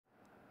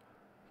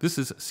This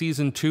is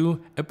Season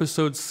 2,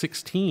 Episode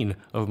 16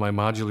 of my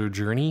modular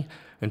journey,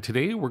 and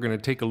today we're going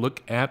to take a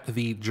look at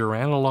the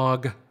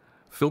Geranalog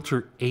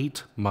Filter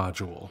 8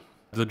 module.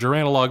 The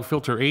Geranalog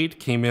Filter 8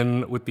 came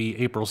in with the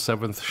April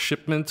 7th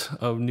shipment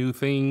of new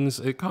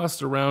things. It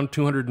cost around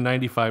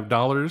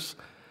 $295,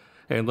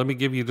 and let me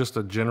give you just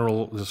a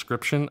general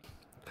description.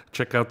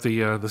 Check out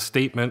the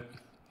statement.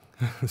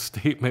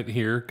 Statement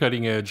here,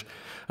 cutting edge.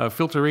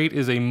 Filter 8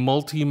 is a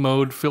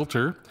multi-mode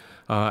filter,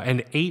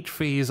 an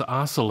 8-phase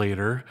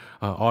oscillator,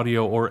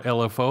 audio or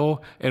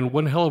LFO, and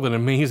one hell of an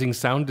amazing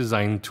sound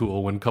design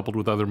tool when coupled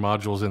with other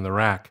modules in the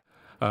rack.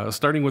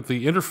 Starting with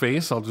the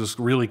interface, I'll just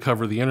really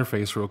cover the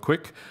interface real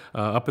quick.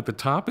 Up at the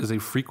top is a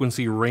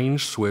frequency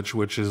range switch,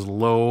 which is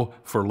low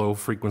for low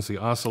frequency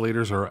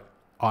oscillators or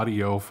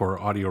audio for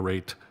audio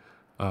rate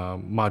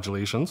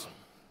modulations.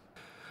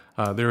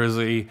 There is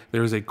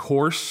a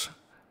coarse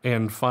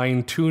and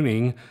fine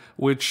tuning,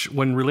 which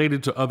when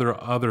related to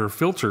other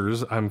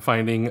filters, I'm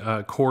finding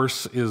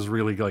coarse is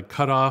really like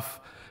cutoff,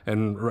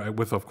 and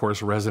with of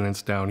course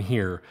resonance down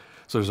here.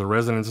 So there's a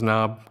resonance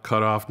knob,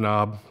 cutoff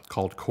knob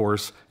called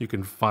coarse. You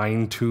can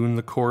fine tune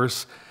the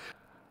coarse.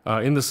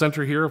 In the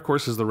center here, of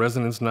course, is the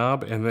resonance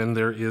knob, and then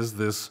there is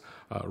this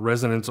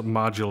resonance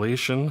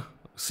modulation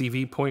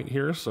CV point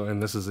here,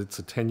 and this is its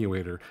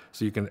attenuator.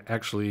 So you can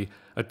actually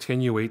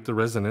attenuate the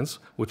resonance,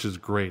 which is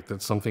great.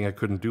 That's something I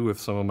couldn't do with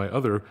some of my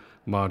other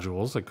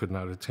modules. I could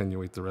not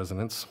attenuate the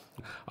resonance.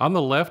 On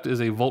the left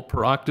is a volt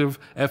per octave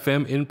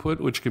FM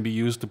input, which can be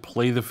used to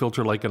play the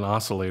filter like an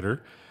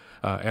oscillator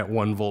at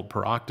 1 volt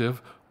per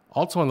octave.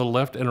 Also on the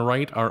left and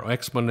right are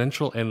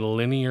exponential and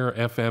linear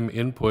FM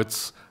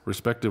inputs,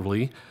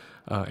 respectively,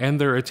 and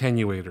their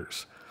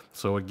attenuators.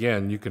 So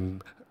again, you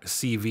can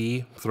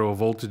CV, throw a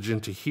voltage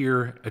into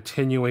here,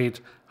 attenuate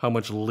how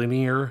much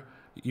linear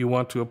you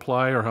want to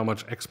apply or how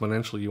much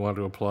exponential you want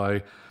to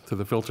apply to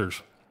the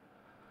filters.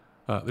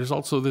 There's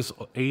also this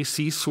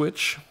AC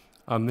switch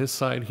on this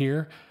side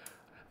here.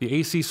 The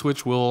AC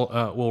switch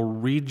will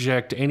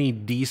reject any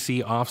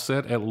DC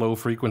offset at low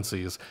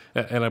frequencies,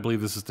 and I believe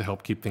this is to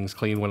help keep things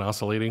clean when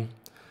oscillating.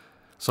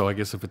 So I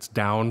guess if it's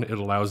down, it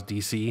allows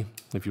DC.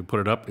 If you put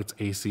it up, it's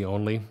AC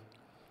only.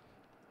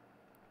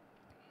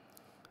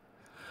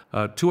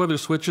 Two other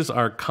switches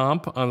are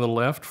comp on the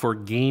left for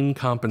gain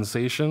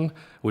compensation,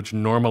 which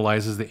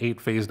normalizes the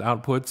 8-phased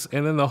outputs,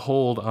 and then the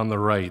hold on the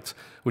right,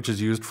 which is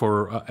used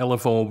for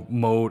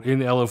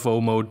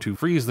LFO mode to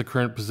freeze the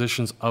current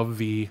positions of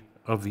the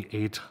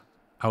 8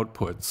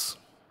 outputs.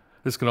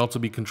 This can also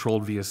be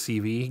controlled via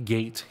CV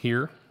gate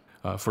here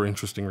for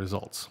interesting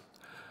results.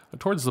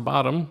 Towards the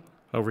bottom,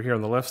 over here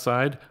on the left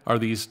side, are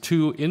these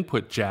 2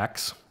 input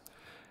jacks,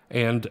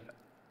 and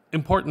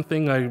important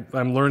thing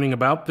I'm learning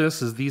about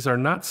this is these are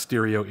not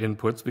stereo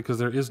inputs because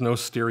there is no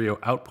stereo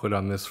output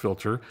on this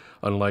filter,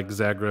 unlike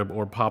Zagreb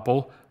or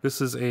Popple.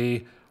 This is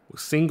a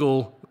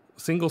single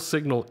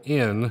signal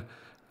in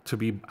to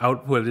be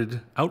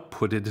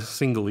outputted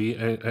singly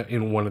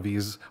in one of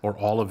these or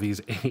all of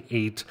these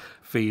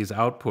 8-phase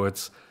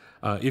outputs.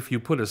 If you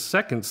put a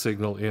second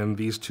signal in,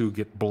 these two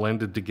get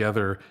blended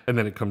together, and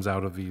then it comes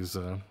out of these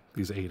 8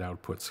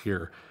 outputs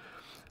here.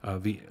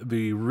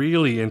 The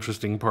really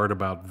interesting part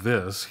about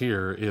this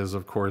here is,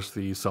 of course,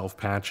 the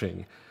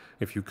self-patching.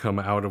 If you come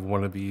out of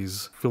one of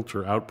these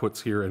filter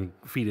outputs here and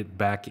feed it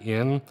back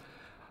in,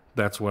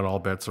 that's when all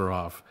bets are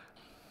off.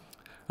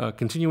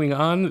 Continuing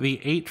on, the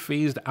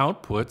 8-phased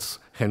outputs,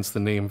 hence the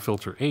name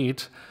Filter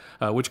 8,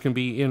 which can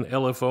be in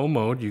LFO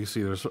mode. You can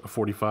see there's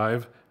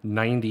 45,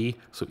 90,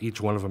 so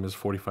each one of them is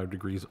 45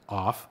 degrees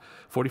off.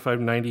 45,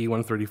 90,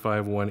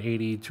 135,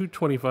 180,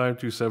 225,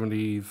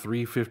 270,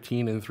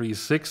 315, and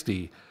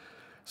 360.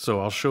 So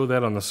I'll show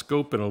that on the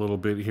scope in a little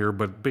bit here,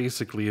 but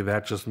basically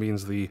that just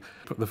means the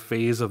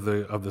phase of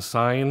the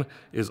sine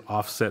is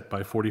offset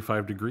by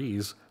 45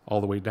 degrees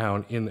all the way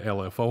down in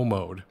LFO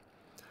mode.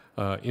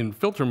 In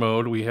filter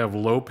mode, we have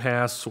low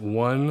pass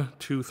 1,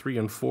 2, 3,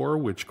 and 4,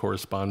 which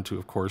correspond to,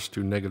 of course,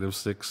 to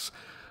 -6,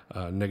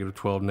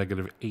 -12,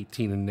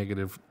 -18, and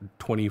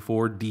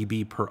 -24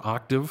 dB per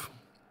octave.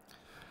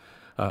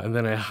 And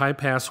then a high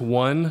pass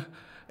 1,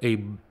 a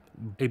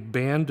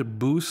band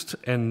boost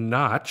and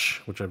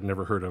notch, which I've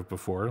never heard of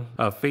before,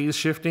 phase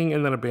shifting,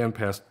 and then a band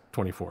pass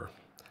 24.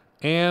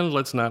 And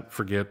let's not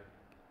forget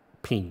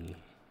ping.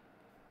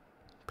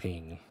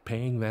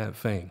 Ping that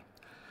thing.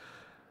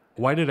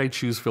 Why did I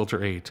choose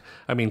Filter 8?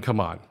 I mean, come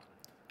on.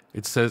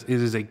 It says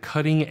it is a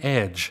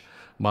cutting-edge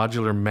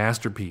modular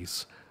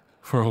masterpiece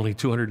for only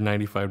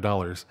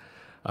 $295.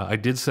 I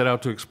did set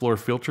out to explore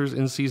filters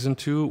in Season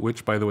 2,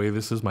 which, by the way,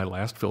 this is my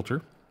last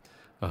filter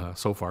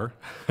so far.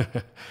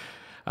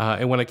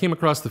 And when I came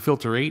across the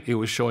Filter 8, it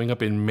was showing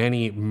up in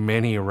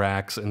many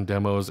racks and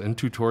demos and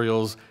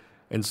tutorials,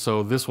 and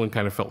so this one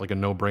kind of felt like a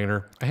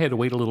no-brainer. I had to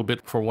wait a little bit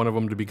for one of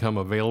them to become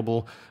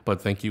available,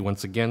 but thank you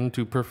once again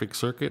to Perfect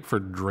Circuit for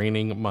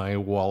draining my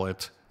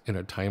wallet in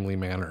a timely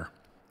manner.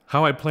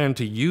 How I plan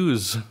to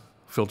use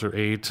Filter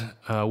 8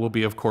 will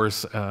be, of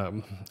course,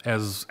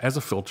 as a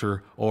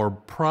filter, or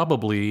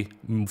probably,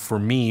 for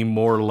me,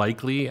 more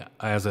likely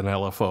as an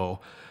LFO,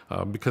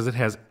 because it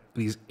has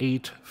these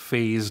 8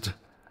 phased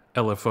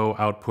LFO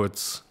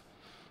outputs.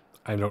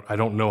 I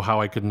don't know how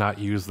I could not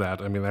use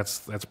that. I mean,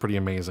 that's pretty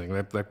amazing.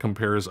 That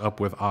compares up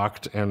with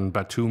Oct and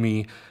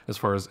Batumi as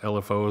far as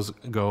LFOs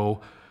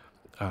go.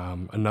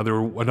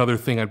 Another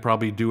thing I'd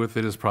probably do with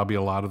it is probably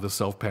a lot of the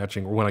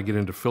self-patching, or when I get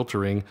into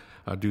filtering,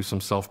 do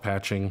some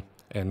self-patching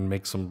and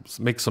make some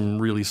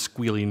really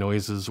squealy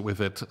noises with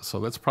it. So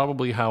that's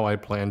probably how I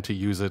plan to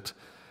use it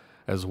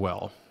as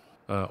well.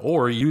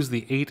 Or use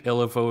the 8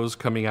 LFOs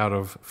coming out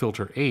of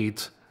filter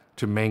 8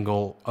 to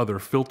mangle other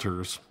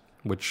filters,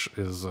 which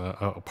is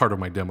a part of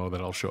my demo that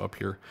I'll show up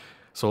here.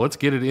 So let's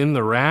get it in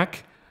the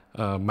rack,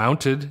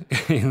 mounted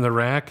in the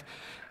rack,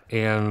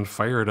 and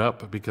fire it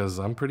up, because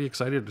I'm pretty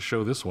excited to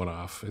show this one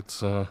off.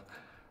 It's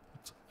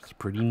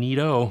pretty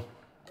neato.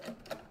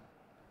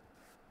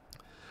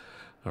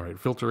 All right,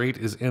 filter 8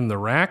 is in the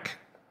rack.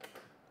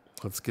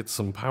 Let's get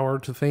some power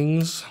to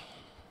things.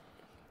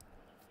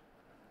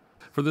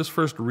 For this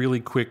first really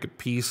quick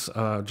piece,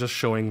 just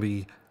showing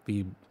the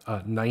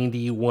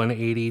 90,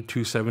 180,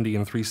 270,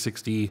 and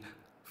 360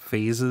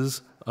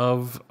 phases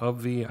of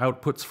the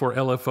outputs for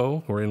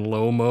LFO. We're in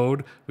low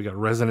mode. We got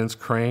resonance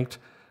cranked,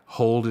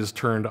 hold is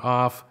turned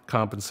off,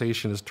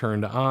 compensation is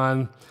turned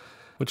on.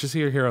 What you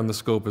see here on the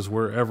scope is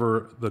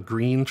wherever the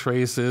green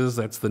trace is,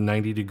 that's the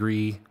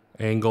 90-degree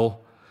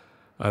angle.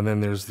 And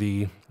then there's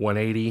the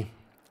 180,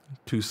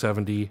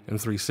 270, and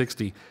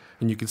 360.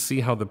 And you can see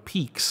how the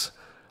peaks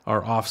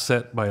are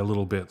offset by a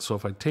little bit. So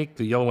if I take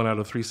the yellow one out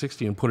of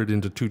 360 and put it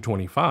into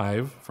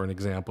 225, for an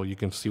example, you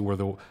can see where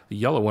the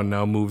yellow one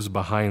now moves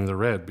behind the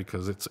red,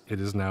 because it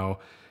is now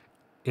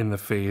in the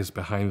phase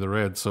behind the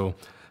red. So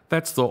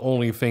that's the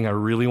only thing I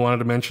really wanted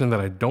to mention that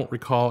I don't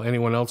recall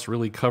anyone else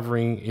really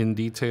covering in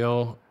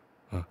detail.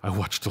 I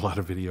watched a lot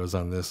of videos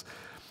on this.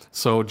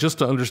 So just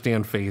to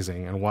understand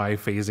phasing and why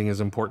phasing is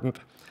important.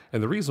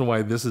 And the reason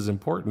why this is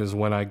important is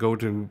when I go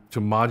to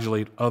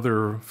modulate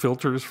other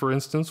filters, for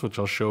instance, which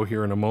I'll show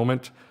here in a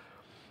moment,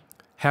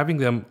 having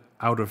them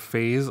out of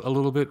phase a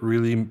little bit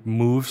really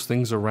moves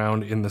things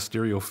around in the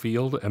stereo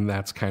field, and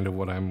that's kind of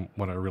what I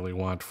really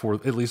want, for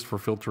at least for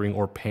filtering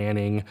or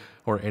panning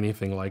or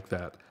anything like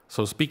that.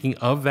 So speaking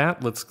of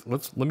that,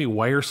 let me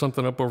wire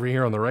something up over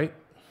here on the right.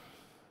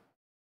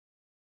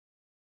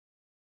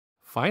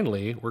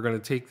 Finally, we're going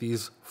to take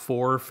these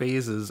 4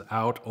 phases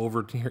out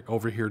over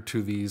here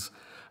to these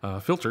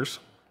filters.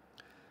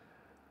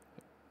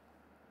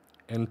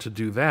 And to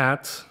do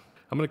that,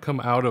 I'm going to come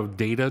out of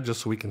data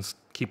just so we can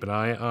keep an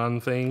eye on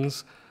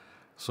things.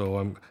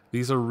 So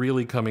these are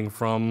really coming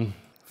from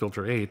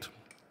filter 8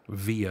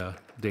 via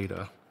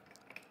data.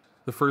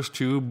 The first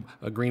 2,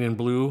 green and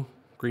blue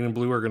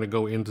are going to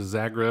go into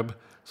Zagreb.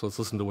 So let's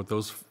listen to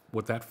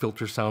what that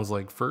filter sounds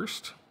like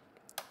first.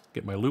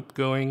 Get my loop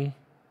going.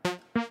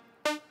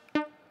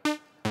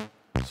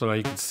 So now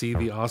you can see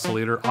the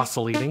oscillator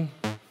oscillating.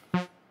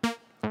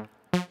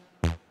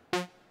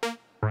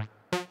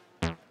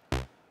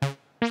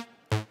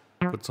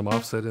 Put some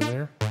offset in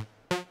there.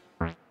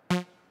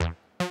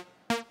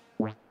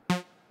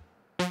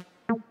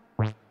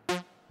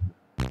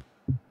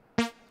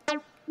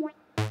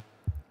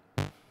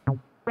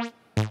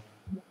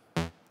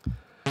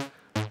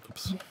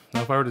 Oops.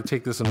 Now if I were to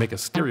take this and make a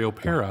stereo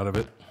pair out of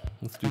it,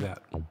 let's do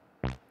that.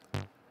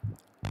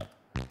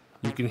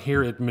 You can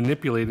hear it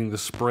manipulating the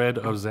spread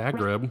of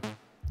Zagreb,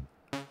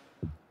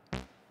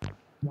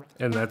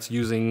 and that's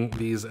using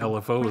these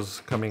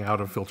LFOs coming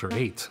out of filter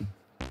 8.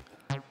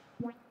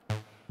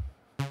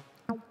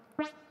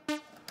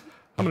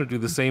 I'm going to do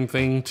the same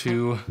thing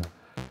to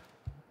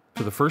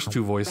the first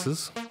 2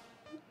 voices.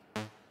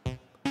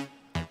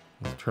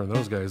 Let's turn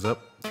those guys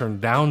up. Turn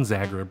down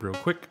Zagreb real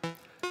quick.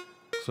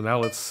 So now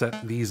let's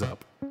set these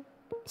up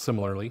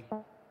similarly.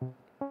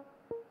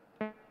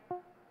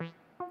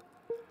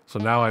 So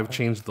now I've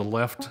changed the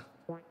left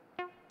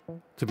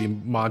to be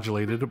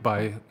modulated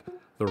by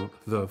the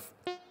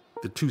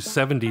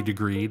 270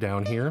 degree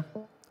down here,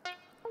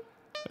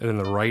 and then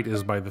the right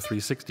is by the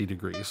 360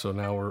 degree. So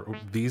now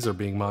these are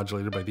being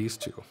modulated by these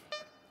 2.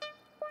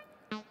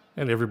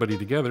 And everybody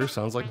together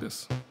sounds like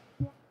this.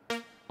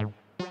 I'm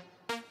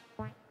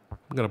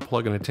going to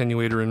plug an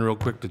attenuator in real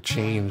quick to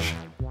change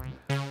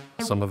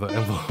some of the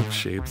envelope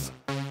shapes.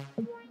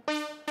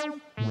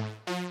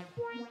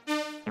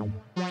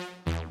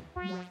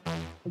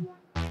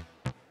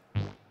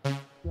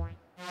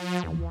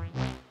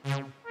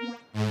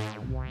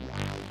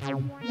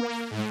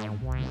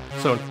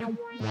 So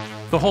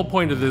the whole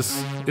point of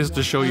this is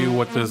to show you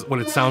what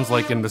it sounds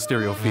like in the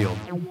stereo field.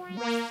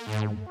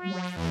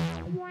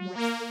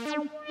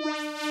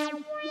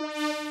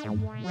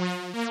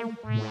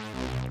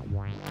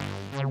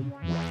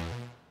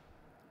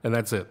 And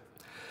that's it.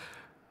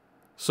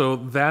 So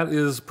that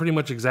is pretty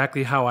much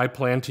exactly how I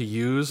plan to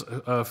use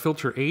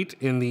filter 8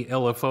 in the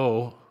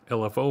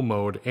LFO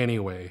mode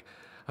anyway.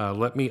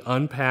 Let me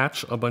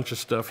unpatch a bunch of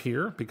stuff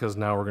here, because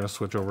now we're going to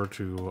switch over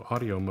to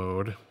audio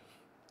mode.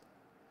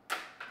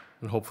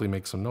 and hopefully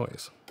make some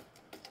noise.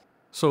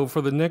 So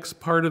for the next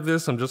part of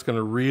this, I'm just going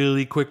to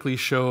really quickly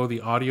show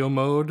the audio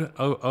mode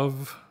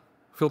of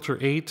Filter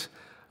 8.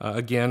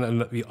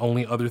 Again, the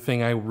only other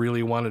thing I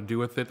really want to do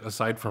with it,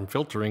 aside from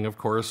filtering, of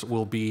course,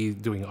 will be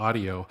doing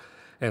audio.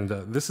 And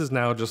this is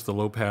now just the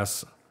low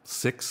pass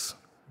 6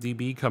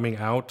 dB coming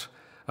out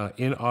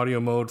in audio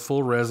mode,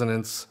 full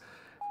resonance.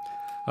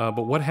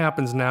 But what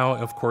happens now,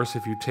 of course,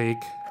 if you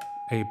take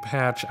a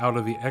patch out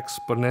of the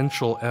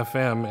exponential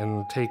FM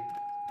and take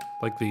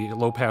like the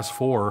low pass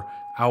 4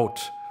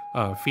 out,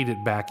 feed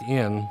it back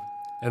in,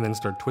 and then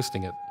start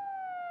twisting it.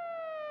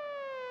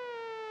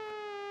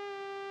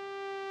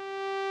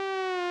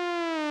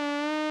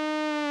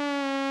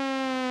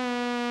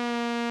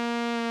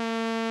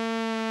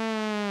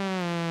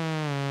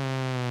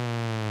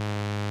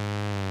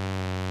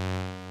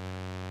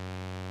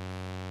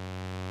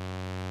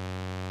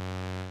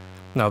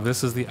 Now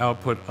this is the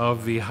output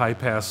of the high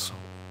pass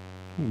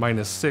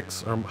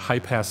 -6 or high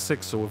pass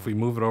 6. So if we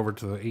move it over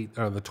to the 8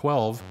 or the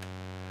 12,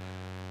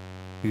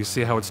 you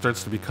see how it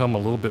starts to become a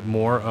little bit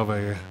more of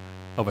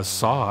a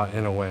saw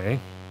in a way.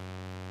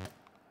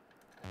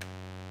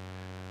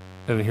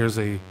 And then here's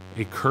a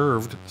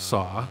curved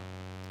saw.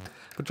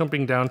 But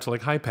jumping down to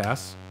like high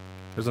pass,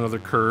 there's another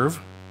curve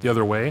the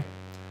other way,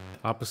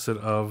 opposite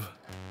of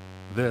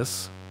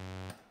this.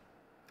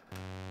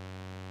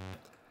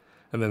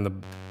 And then the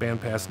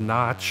bandpass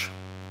notch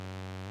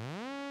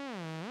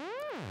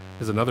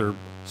is another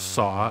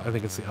saw. I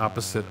think it's the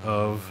opposite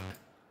of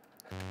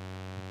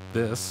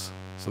this.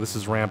 So this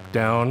is ramp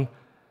down.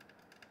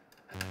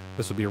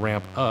 This would be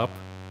ramp up.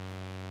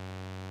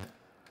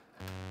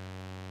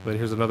 Then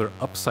here's another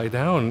upside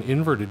down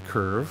inverted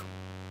curve.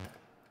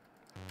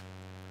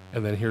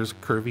 And then here's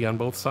curvy on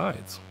both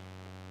sides.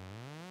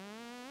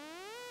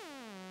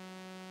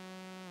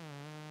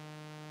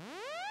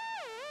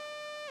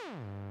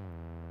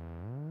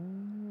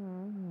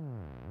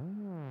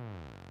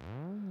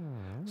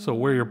 So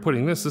where you're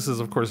putting this is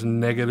of course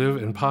negative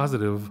and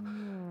positive.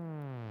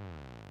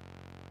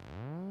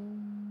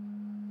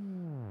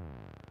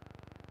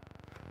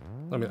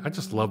 I mean, I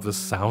just love the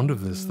sound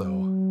of this though.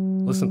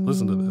 Listen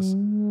to this.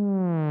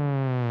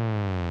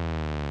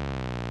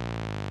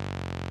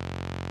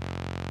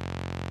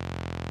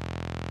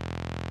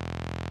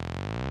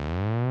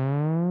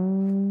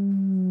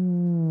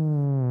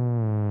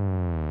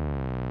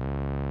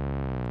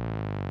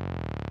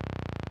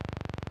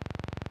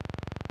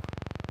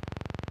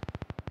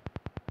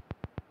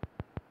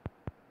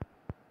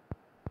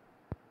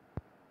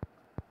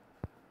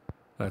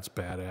 That's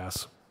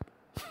badass.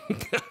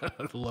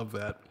 I love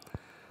that.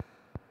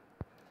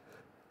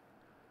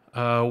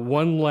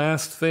 One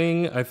last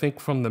thing, I think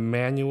from the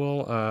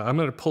manual. I'm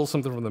going to pull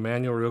something from the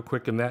manual real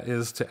quick, and that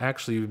is to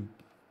actually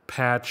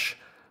patch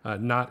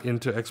not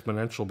into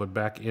exponential, but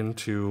back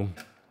into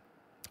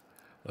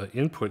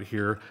input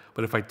here.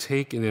 But if I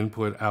take an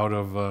input out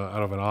of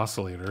an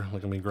oscillator,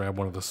 like let me grab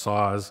one of the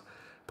saws,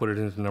 put it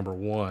into number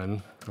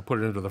 1, or put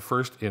it into the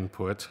first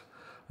input.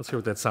 Let's hear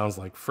what that sounds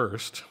like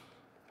first.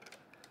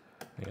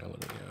 Yeah,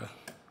 let me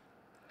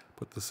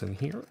put this in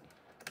here.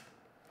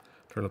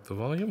 Turn up the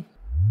volume.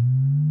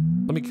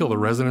 Let me kill the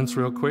resonance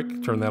real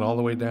quick. Turn that all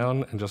the way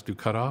down and just do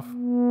cutoff.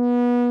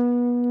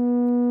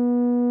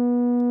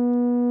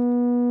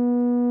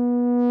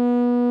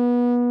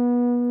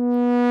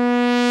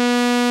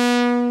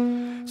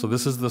 So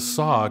this is the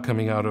saw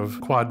coming out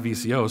of quad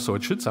VCO, so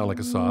it should sound like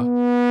a saw.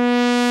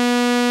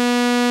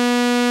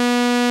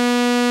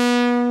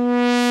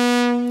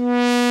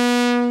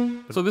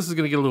 So this is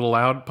going to get a little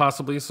loud,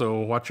 possibly, so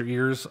watch your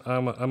ears.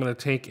 I'm going to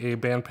take a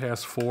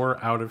bandpass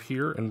 4 out of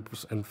here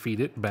and feed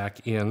it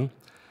back in.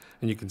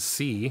 And you can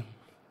see,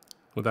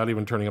 without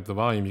even turning up the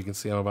volume, you can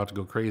see I'm about to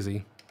go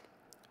crazy.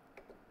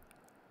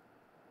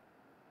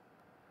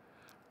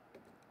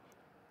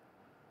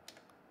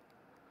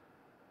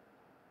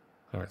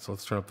 All right, so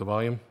let's turn up the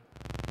volume.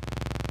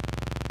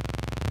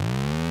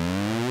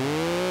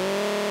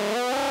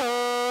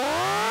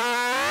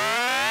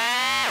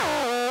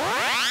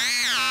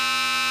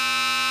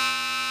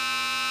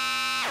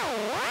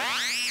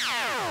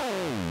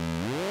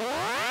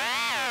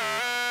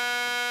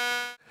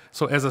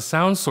 So as a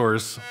sound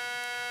source,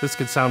 this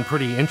could sound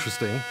pretty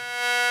interesting.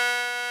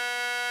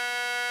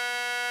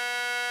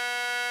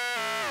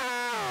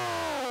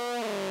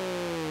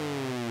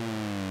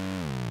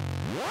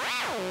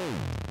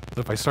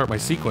 If I start my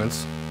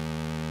sequence,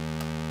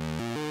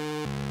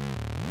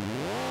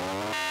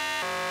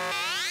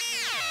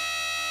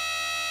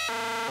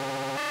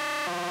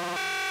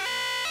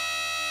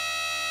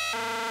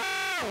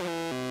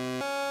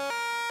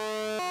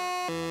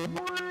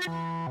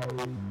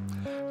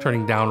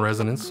 turning down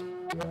resonance.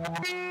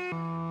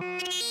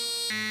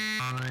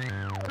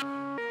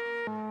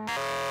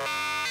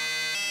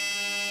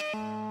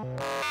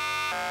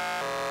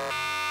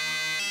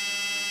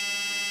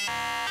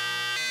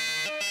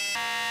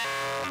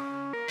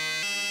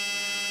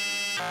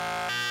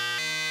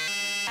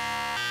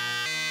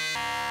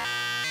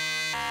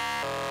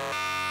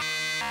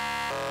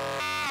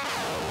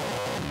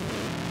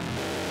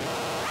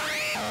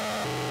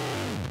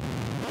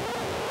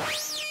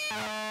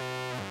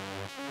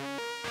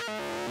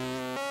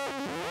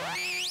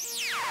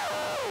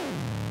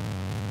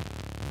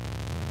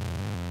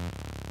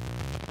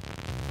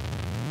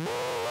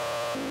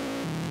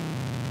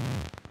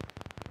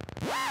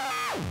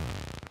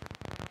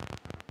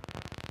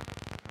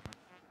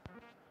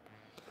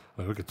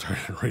 Oh, we could turn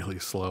it really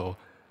slow.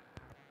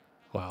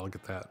 Wow, look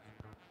at that.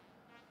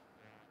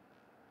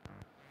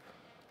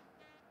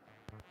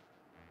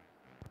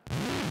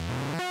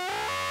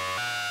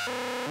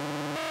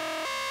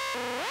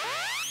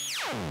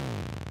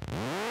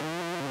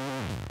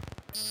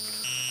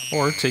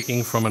 Or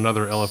taking from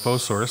another LFO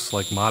source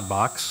like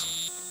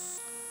Modbox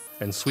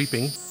and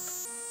sweeping.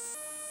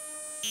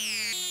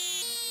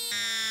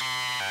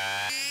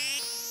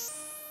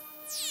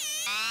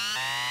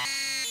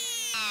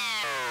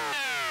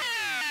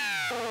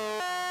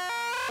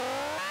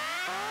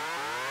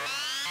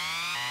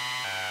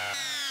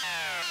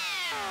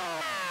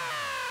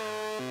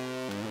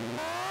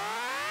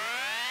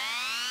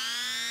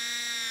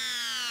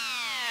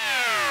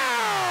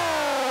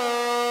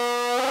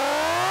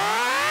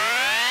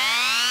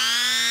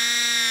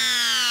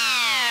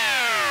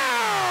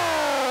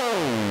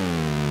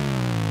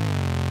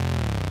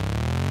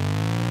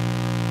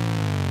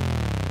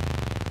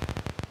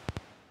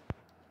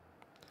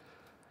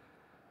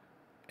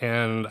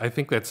 And I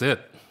think that's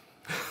it.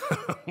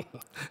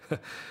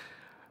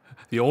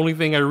 The only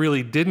thing I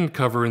really didn't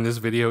cover in this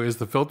video is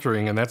the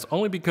filtering, and that's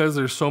only because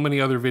there's so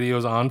many other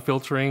videos on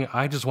filtering.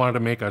 I just wanted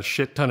to make a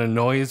shit ton of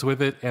noise with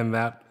it, and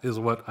that is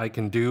what I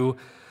can do.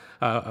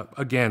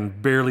 Again,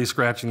 barely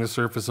scratching the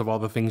surface of all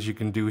the things you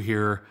can do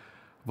here,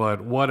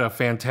 but what a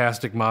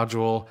fantastic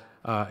module.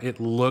 It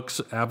looks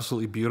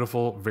absolutely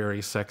beautiful,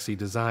 very sexy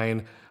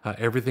design.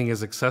 Everything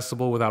is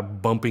accessible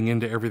without bumping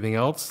into everything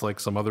else, like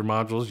some other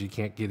modules. You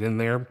can't get in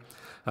there.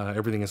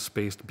 Everything is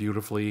spaced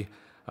beautifully.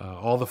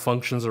 All the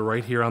functions are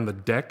right here on the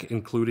deck,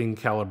 including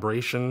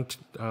calibration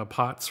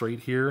pots right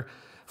here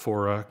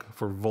for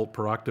volt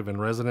per octave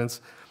and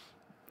resonance.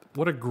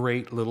 What a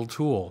great little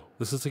tool.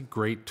 This is a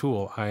great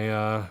tool.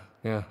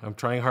 I'm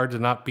trying hard to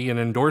not be an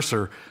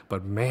endorser,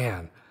 but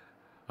man,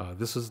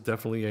 this is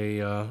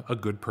definitely a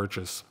good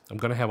purchase. I'm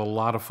going to have a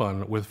lot of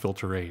fun with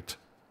Filter 8.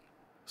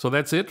 So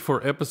that's it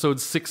for episode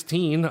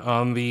 16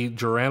 on the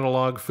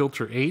Geranalog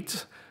Filter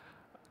 8.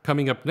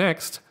 Coming up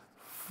next,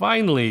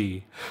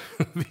 finally,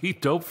 the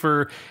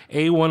Doepfer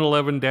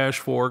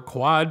A111-4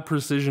 Quad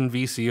Precision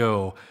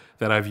VCO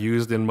that I've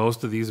used in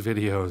most of these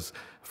videos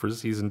for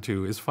season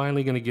 2 is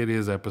finally going to get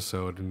his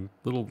episode and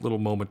little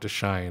moment to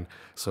shine.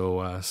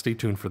 So stay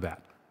tuned for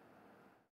that.